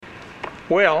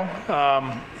Well,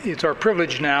 it's our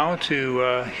privilege now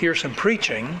to hear some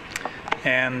preaching,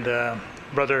 and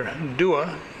Brother Dua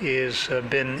has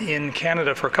been in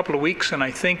Canada for a couple of weeks, and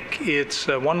I think it's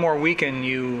one more week and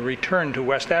you return to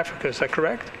West Africa, is that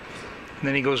correct? And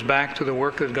then he goes back to the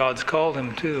work that God's called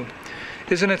him to.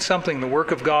 Isn't it something, the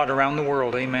work of God around the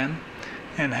world, amen?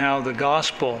 And how the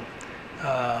gospel,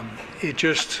 it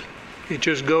just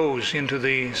goes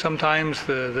into sometimes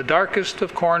the darkest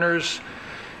of corners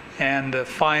and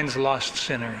finds lost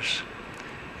sinners.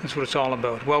 That's what it's all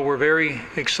about. Well, we're very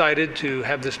excited to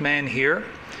have this man here,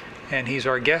 and he's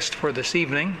our guest for this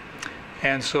evening.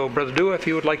 And so, Brother Dua, if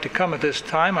you would like to come at this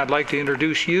time, I'd like to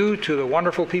introduce you to the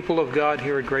wonderful people of God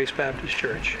here at Grace Baptist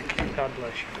Church. God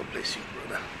bless you. God bless you,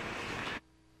 brother.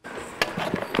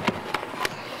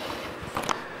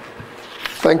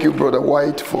 Thank you, Brother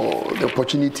White, for the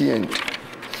opportunity, and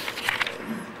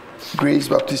Grace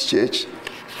Baptist Church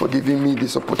for giving me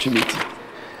this opportunity.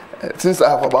 Since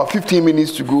I have about 15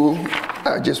 minutes to go,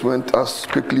 I just want us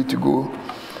quickly to go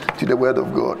to the Word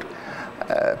of God.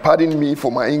 Pardon me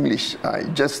for my English.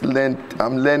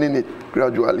 I'm learning it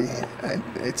gradually. And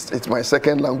it's my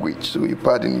second language, so you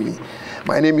pardon me.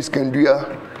 My name is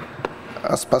Kendria,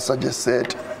 as Pastor just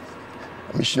said,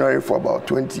 a missionary for about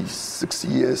 26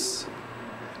 years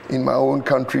in my own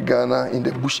country, Ghana, in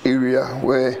the bush area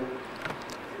where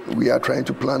we are trying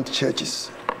to plant churches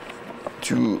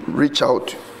to reach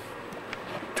out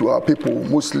to our people,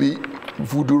 mostly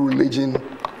voodoo religion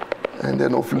and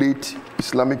then of late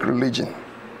Islamic religion.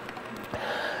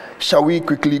 Shall we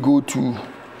quickly go to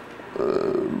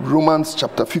Romans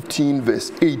chapter 15,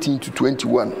 verse 18 to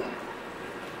 21.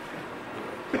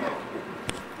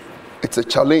 It's a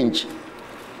challenge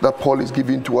that Paul is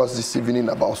giving to us this evening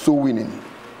about soul winning,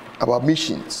 about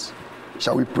missions.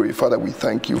 Shall we pray? Father, we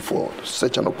thank you for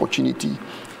such an opportunity.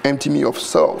 Empty me of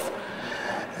self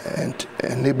and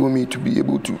enable me to be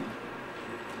able to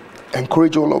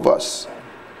encourage all of us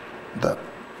that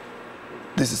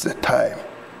this is a time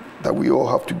that we all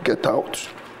have to get out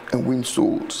and win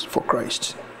souls for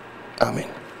Christ. Amen.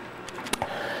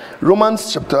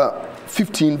 Romans chapter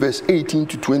 15, verse 18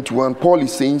 to 21. Paul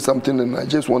is saying something, and I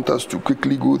just want us to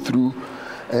quickly go through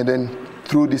and then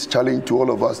throw this challenge to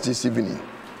all of us this evening.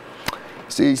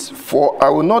 It says, "For I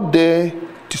will not dare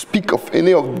to speak of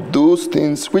any of those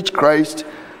things which Christ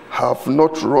have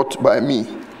not wrought by me,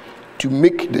 to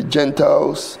make the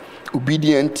Gentiles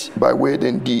obedient by word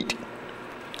and deed,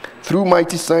 through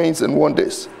mighty signs and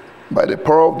wonders, by the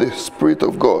power of the Spirit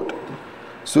of God,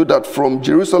 so that from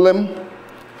Jerusalem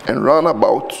and round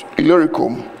about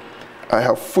Illyricum I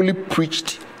have fully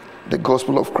preached the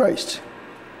gospel of Christ.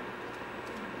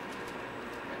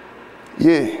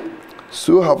 Yea,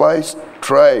 so have I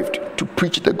strived to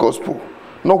preach the gospel,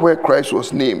 not where Christ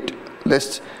was named,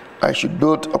 lest I should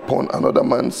build upon another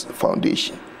man's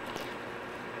foundation.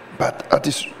 But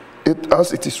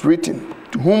as it is written,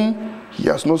 to whom he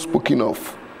has not spoken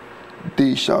of,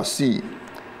 they shall see,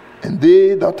 and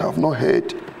they that have not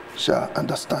heard shall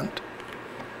understand."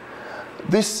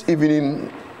 This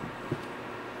evening,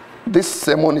 this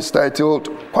sermon is titled,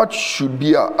 "What should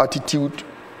be our attitude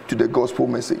to the gospel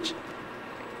message?"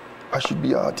 What should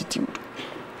be our attitude?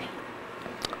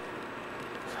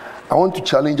 I want to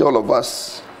challenge all of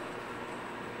us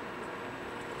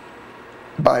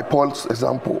by Paul's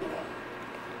example.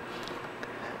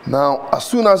 Now, as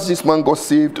soon as this man got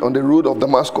saved on the road of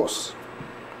Damascus,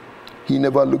 he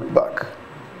never looked back.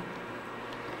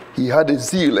 He had a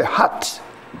zeal, a heart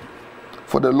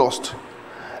for the lost,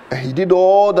 and he did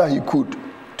all that he could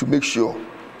to make sure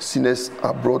sinners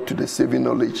are brought to the saving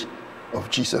knowledge of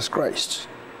Jesus Christ.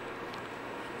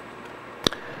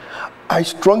 I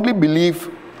strongly believe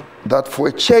that for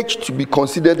a church to be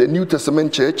considered a New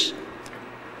Testament church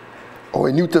or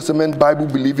a New Testament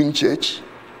Bible-believing church,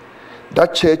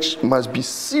 that church must be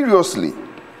seriously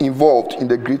involved in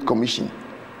the Great Commission.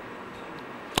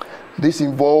 This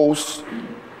involves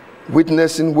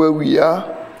witnessing where we are,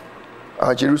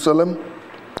 at Jerusalem,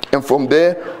 and from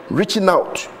there reaching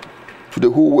out to the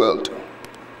whole world.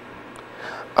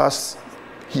 As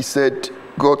he said,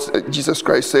 Jesus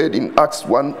Christ said in Acts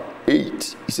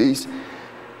 1:8, he says,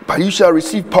 "But you shall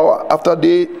receive power after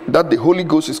that the Holy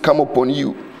Ghost is come upon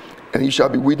you, and you shall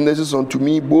be witnesses unto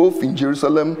me both in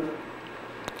Jerusalem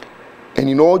and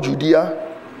in all Judea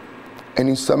and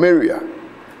in Samaria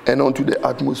and unto the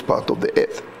utmost part of the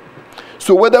earth."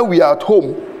 So whether we are at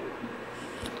home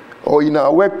or in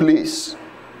our workplace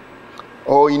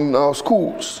or in our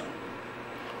schools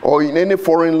or in any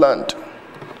foreign land,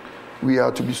 we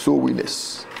are to be soul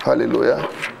winners. Hallelujah.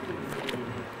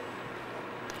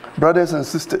 Brothers and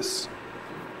sisters,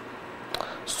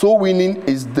 soul winning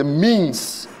is the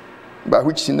means by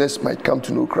which sinners might come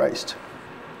to know Christ.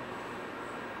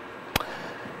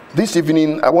 This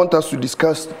evening, I want us to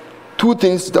discuss two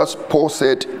things that Paul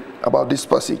said about this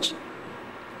passage.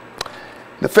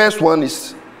 The first one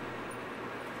is,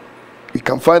 we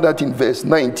can find that in verse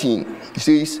 19. He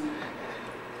says,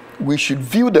 we should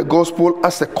view the gospel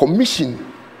as a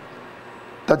commission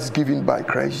that is given by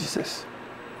Christ Jesus.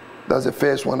 That's the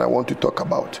first one I want to talk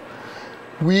about.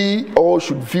 We all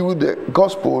should view the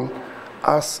gospel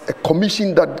as a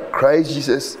commission that Christ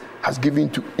Jesus has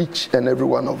given to each and every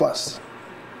one of us.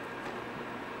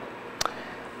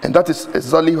 And that is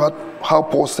exactly how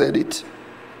Paul said it.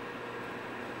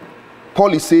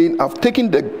 Paul is saying, I've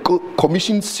taken the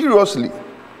commission seriously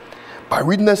by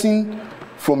witnessing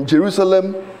from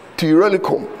Jerusalem to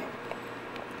Illyricum.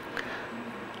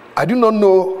 I do not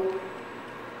know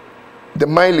the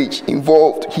mileage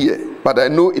involved here, but I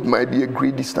know it might be a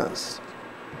great distance.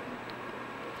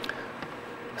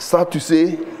 Sad to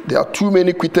say, there are too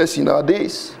many quitters in our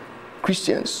days,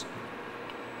 Christians.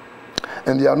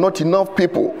 And there are not enough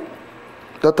people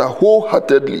that are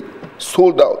wholeheartedly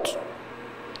sold out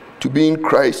to being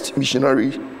Christ's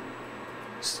missionary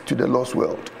to the lost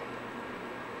world.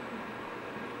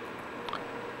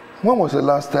 When was the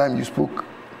last time you spoke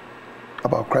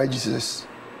about Christ Jesus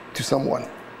to someone?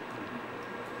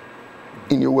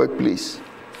 In your workplace?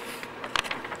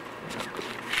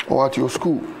 Or at your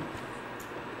school?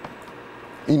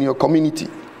 In your community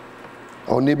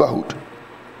or neighborhood?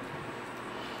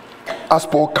 As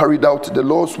Paul carried out the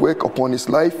Lord's work upon his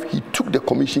life, he took the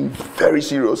commission very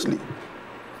seriously.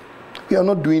 We are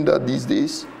not doing that these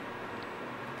days.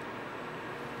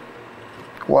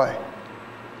 Why?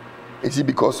 Is it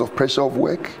because of pressure of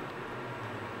work?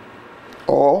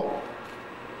 Or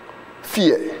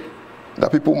fear that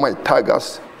people might tag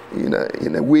us in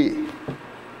a way?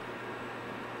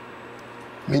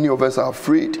 Many of us are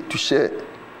afraid to share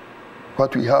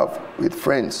what we have with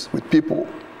friends, with people,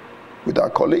 with our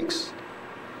colleagues.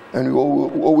 And we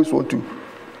always want to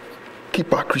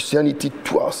keep our Christianity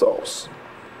to ourselves.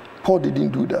 Paul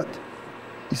didn't do that.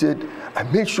 He said, I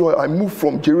made sure I moved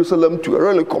from Jerusalem to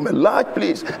Illyricum, a large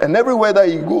place, and everywhere that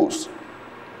he goes,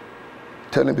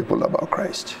 telling people about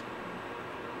Christ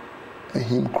and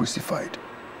him crucified.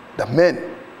 The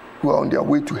men who are on their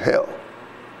way to hell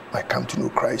might come to know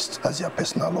Christ as their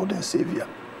personal Lord and Savior.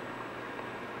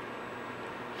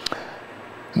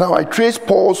 Now, I traced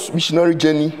Paul's missionary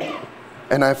journey,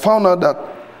 and I found out that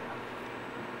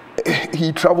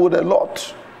he traveled a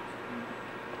lot.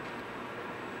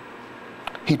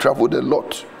 He traveled a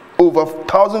lot, over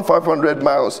 1,500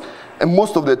 miles, and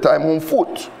most of the time on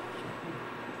foot,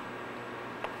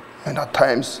 and at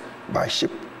times by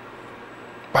ship.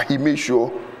 But he made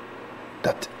sure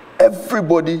that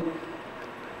everybody,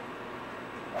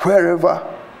 wherever,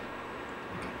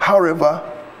 however,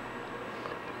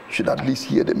 should at least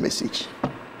hear the message.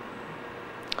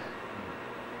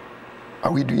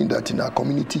 Are we doing that in our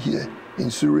community here in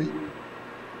Surrey?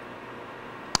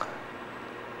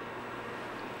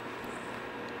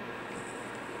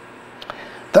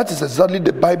 That is exactly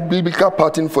the biblical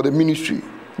pattern for the ministry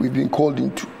we've been called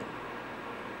into.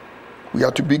 We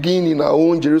are to begin in our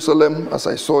own Jerusalem, as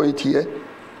I saw it here,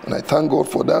 and I thank God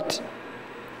for that,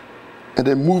 and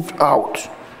then move out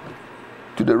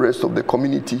to the rest of the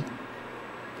community,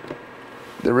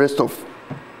 the rest of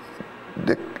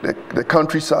the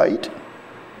countryside,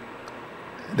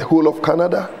 the whole of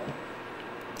Canada,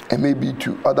 and maybe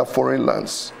to other foreign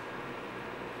lands.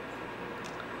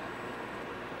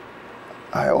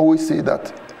 I always say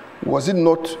that, was it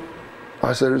not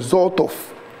as a result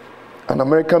of an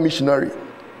American missionary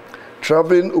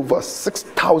traveling over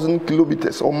 6,000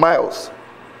 kilometers or miles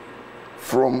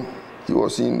from,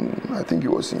 I think he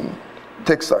was in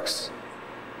Texas,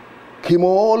 came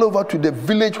all over to the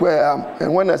village where I am.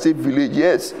 And when I say village,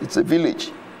 yes, it's a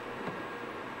village.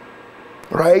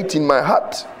 Right in my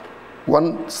heart,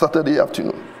 one Saturday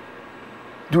afternoon,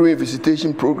 during a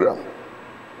visitation program.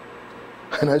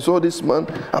 And I saw this man.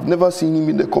 I've never seen him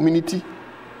in the community.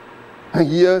 And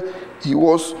here he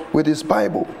was with his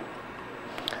Bible.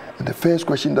 And the first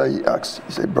question that he asked,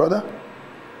 he said, brother,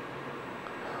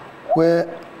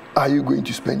 where are you going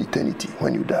to spend eternity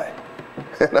when you die?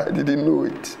 And I didn't know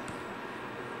it.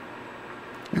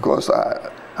 Because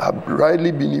I've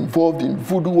rightly been involved in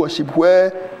voodoo worship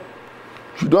where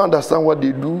you don't understand what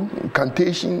they do,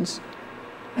 incantations.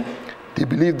 They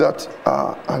believe that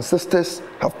our ancestors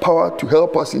have power to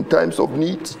help us in times of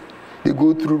need. They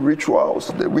go through rituals,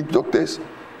 the witch doctors,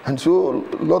 and so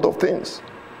a lot of things.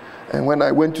 And when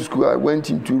I went to school, I went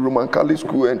into Roman Catholic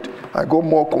school and I got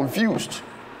more confused.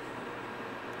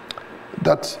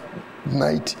 that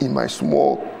night in my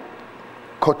small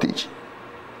cottage,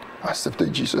 I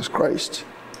accepted Jesus Christ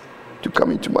to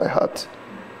come into my heart,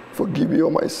 forgive me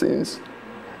all my sins,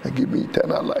 and give me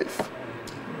eternal life.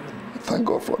 Thank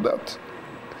God for that.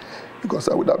 Because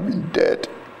I would have been dead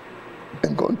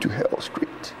and gone to hell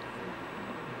straight.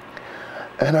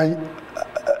 And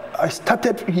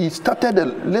he started a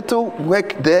little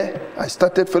work there. I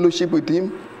started fellowship with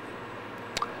him.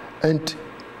 And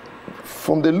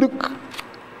from the look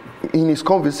in his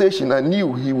conversation, I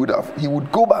knew he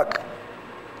would go back.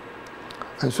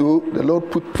 And so the Lord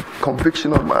put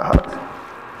conviction on my heart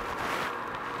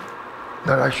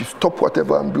that I should stop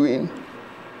whatever I'm doing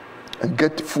and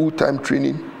get full-time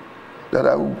training, that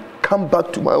I will come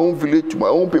back to my own village, to my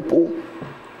own people,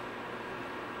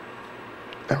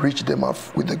 and reach them up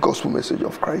with the gospel message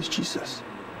of Christ Jesus.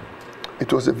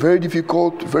 It was a very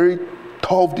difficult, very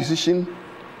tough decision,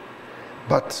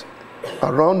 but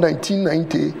around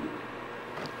 1990,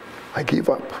 I gave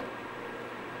up.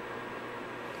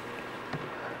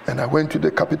 And I went to the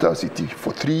capital city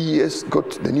for 3 years, got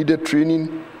the needed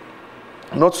training.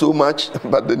 Not so much,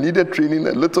 but the needed training,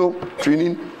 a little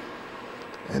training.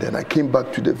 And then I came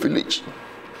back to the village.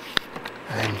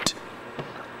 And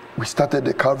we started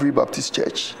the Calvary Baptist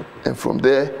Church. And from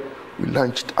there, we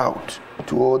launched out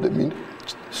to all the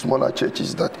smaller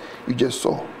churches that you just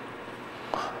saw.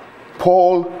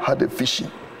 Paul had a vision.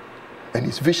 And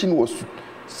his vision was to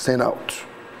send out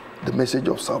the message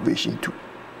of salvation to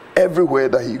everywhere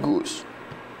that he goes.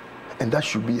 And that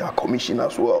should be our commission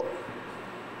as well.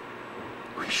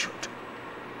 We should.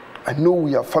 I know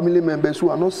we have family members who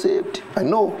are not saved. I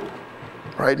know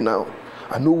right now.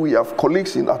 I know we have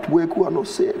colleagues at work who are not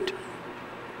saved.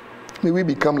 May we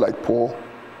become like Paul,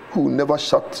 who never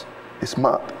shut his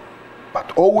mouth,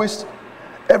 but always,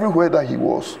 everywhere that he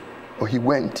was or he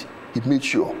went, he made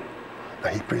sure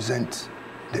that he presents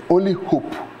the only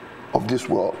hope of this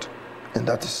world, and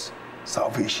that is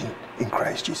salvation in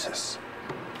Christ Jesus.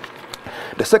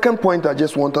 The second point I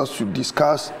just want us to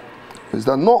discuss is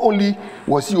that not only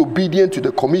was he obedient to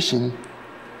the commission,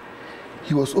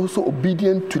 he was also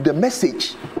obedient to the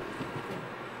message.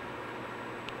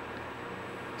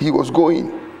 He was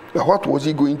going. But what was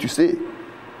he going to say?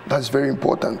 That's very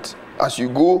important. As you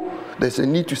go, there's a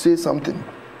need to say something.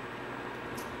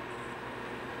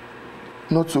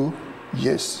 Not so?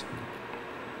 Yes.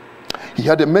 He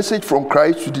had a message from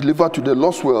Christ to deliver to the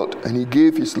lost world, and he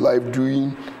gave his life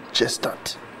doing just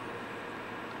that.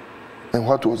 And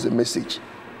what was the message?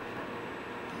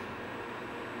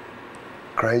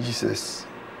 Christ Jesus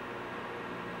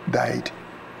died.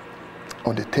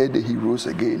 On the third day he rose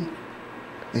again.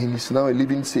 And he's now a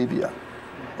living Savior.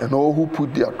 And all who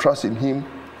put their trust in him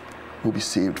will be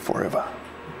saved forever.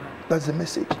 That's the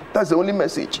message. That's the only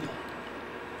message.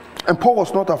 And Paul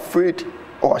was not afraid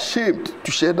or ashamed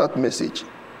to share that message.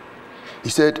 He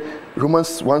said,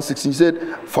 Romans 1:16, he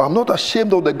said, "For I'm not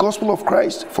ashamed of the gospel of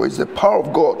Christ, for it's the power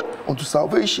of God unto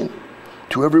salvation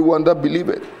to everyone that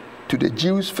believeth, to the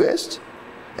Jews first,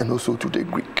 and also to the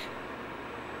Greek."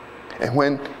 And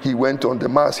when he went on the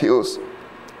Mars Hills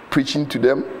preaching to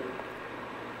them,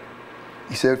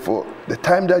 he said, "For the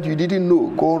time that you didn't know,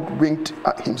 God winked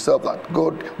at himself, that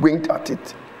God winked at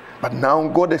it. But now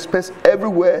God expects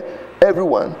everywhere,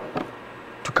 everyone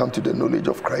to come to the knowledge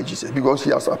of Christ Jesus, because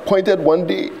he has appointed one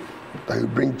day that he will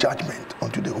bring judgment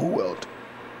unto the whole world."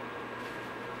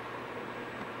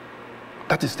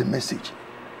 That is the message.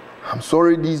 I'm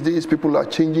sorry, these days people are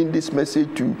changing this message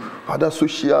to other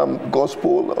social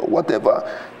gospel or whatever,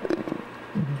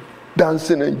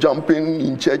 dancing and jumping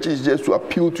in churches just to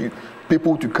appeal to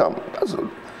people to come. That's all.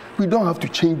 We don't have to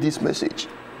change this message.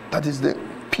 That is the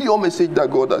pure message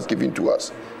that God has given to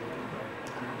us.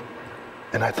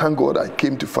 And I thank God I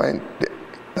came to find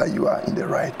that you are in the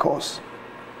right course.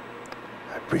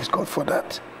 I praise God for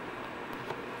that.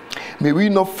 May we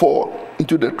not fall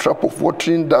into the trap of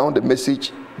watering down the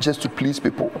message just to please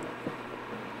people.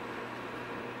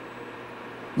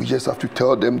 We just have to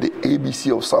tell them the ABC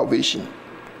of salvation.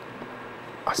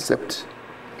 Accept,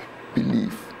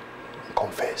 believe, and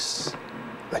confess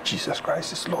that Jesus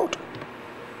Christ is Lord.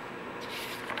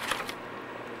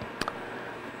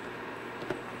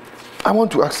 I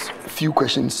want to ask a few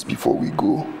questions before we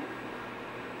go.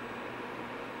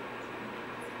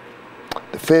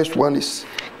 The first one is,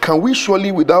 can we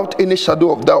surely without any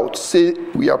shadow of doubt say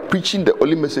we are preaching the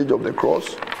only message of the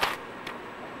cross?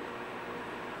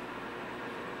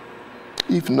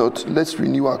 If not, let's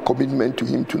renew our commitment to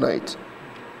him tonight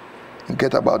and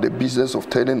get about the business of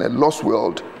telling a lost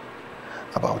world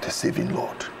about a saving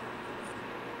Lord.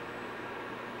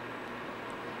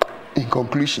 In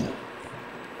conclusion,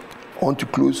 I want to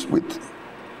close with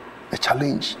a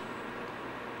challenge.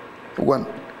 1,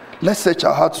 let's search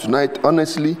our hearts tonight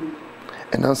honestly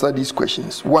and answer these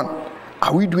questions. 1,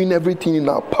 are we doing everything in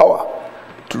our power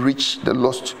to reach the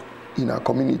lost in our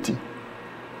community?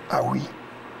 Are we?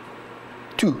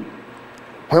 2,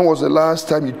 when was the last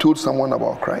time you told someone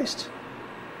about Christ?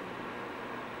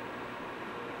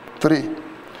 3,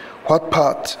 what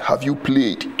part have you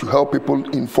played to help people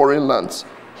in foreign lands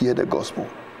hear the gospel?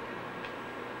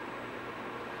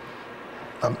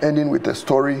 I'm ending with a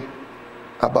story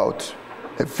about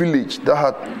a village that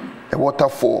had a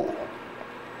waterfall.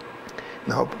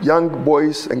 Now, young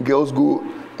boys and girls go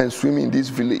and swim in this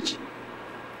village,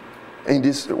 in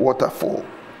this waterfall.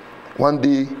 One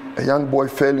day, a young boy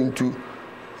fell into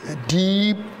a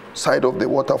deep side of the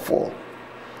waterfall,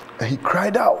 and he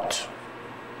cried out.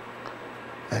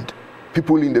 And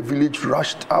people in the village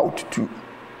rushed out to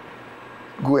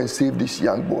go and save this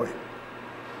young boy.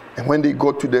 And when they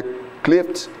got to the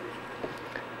cliffs,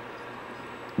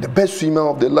 the best swimmer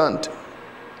of the land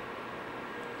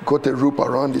got a rope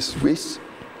around his waist,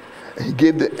 and he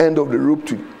gave the end of the rope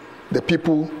to the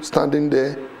people standing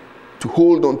there to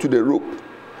hold on to the rope.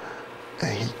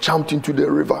 And he jumped into the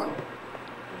river.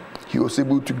 He was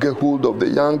able to get hold of the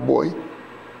young boy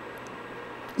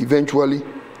eventually.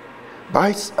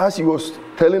 But as he was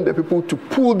telling the people to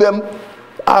pull them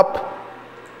up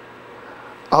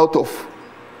out of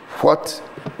what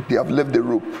they have left the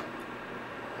rope,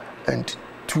 and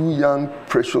 2 young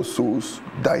precious souls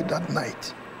died that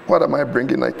night. What am I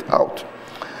bringing it out?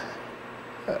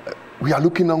 We are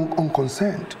looking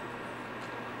unconcerned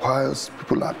whilst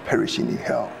people are perishing in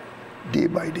hell day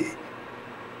by day.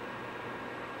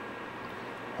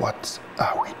 What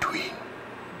are we doing?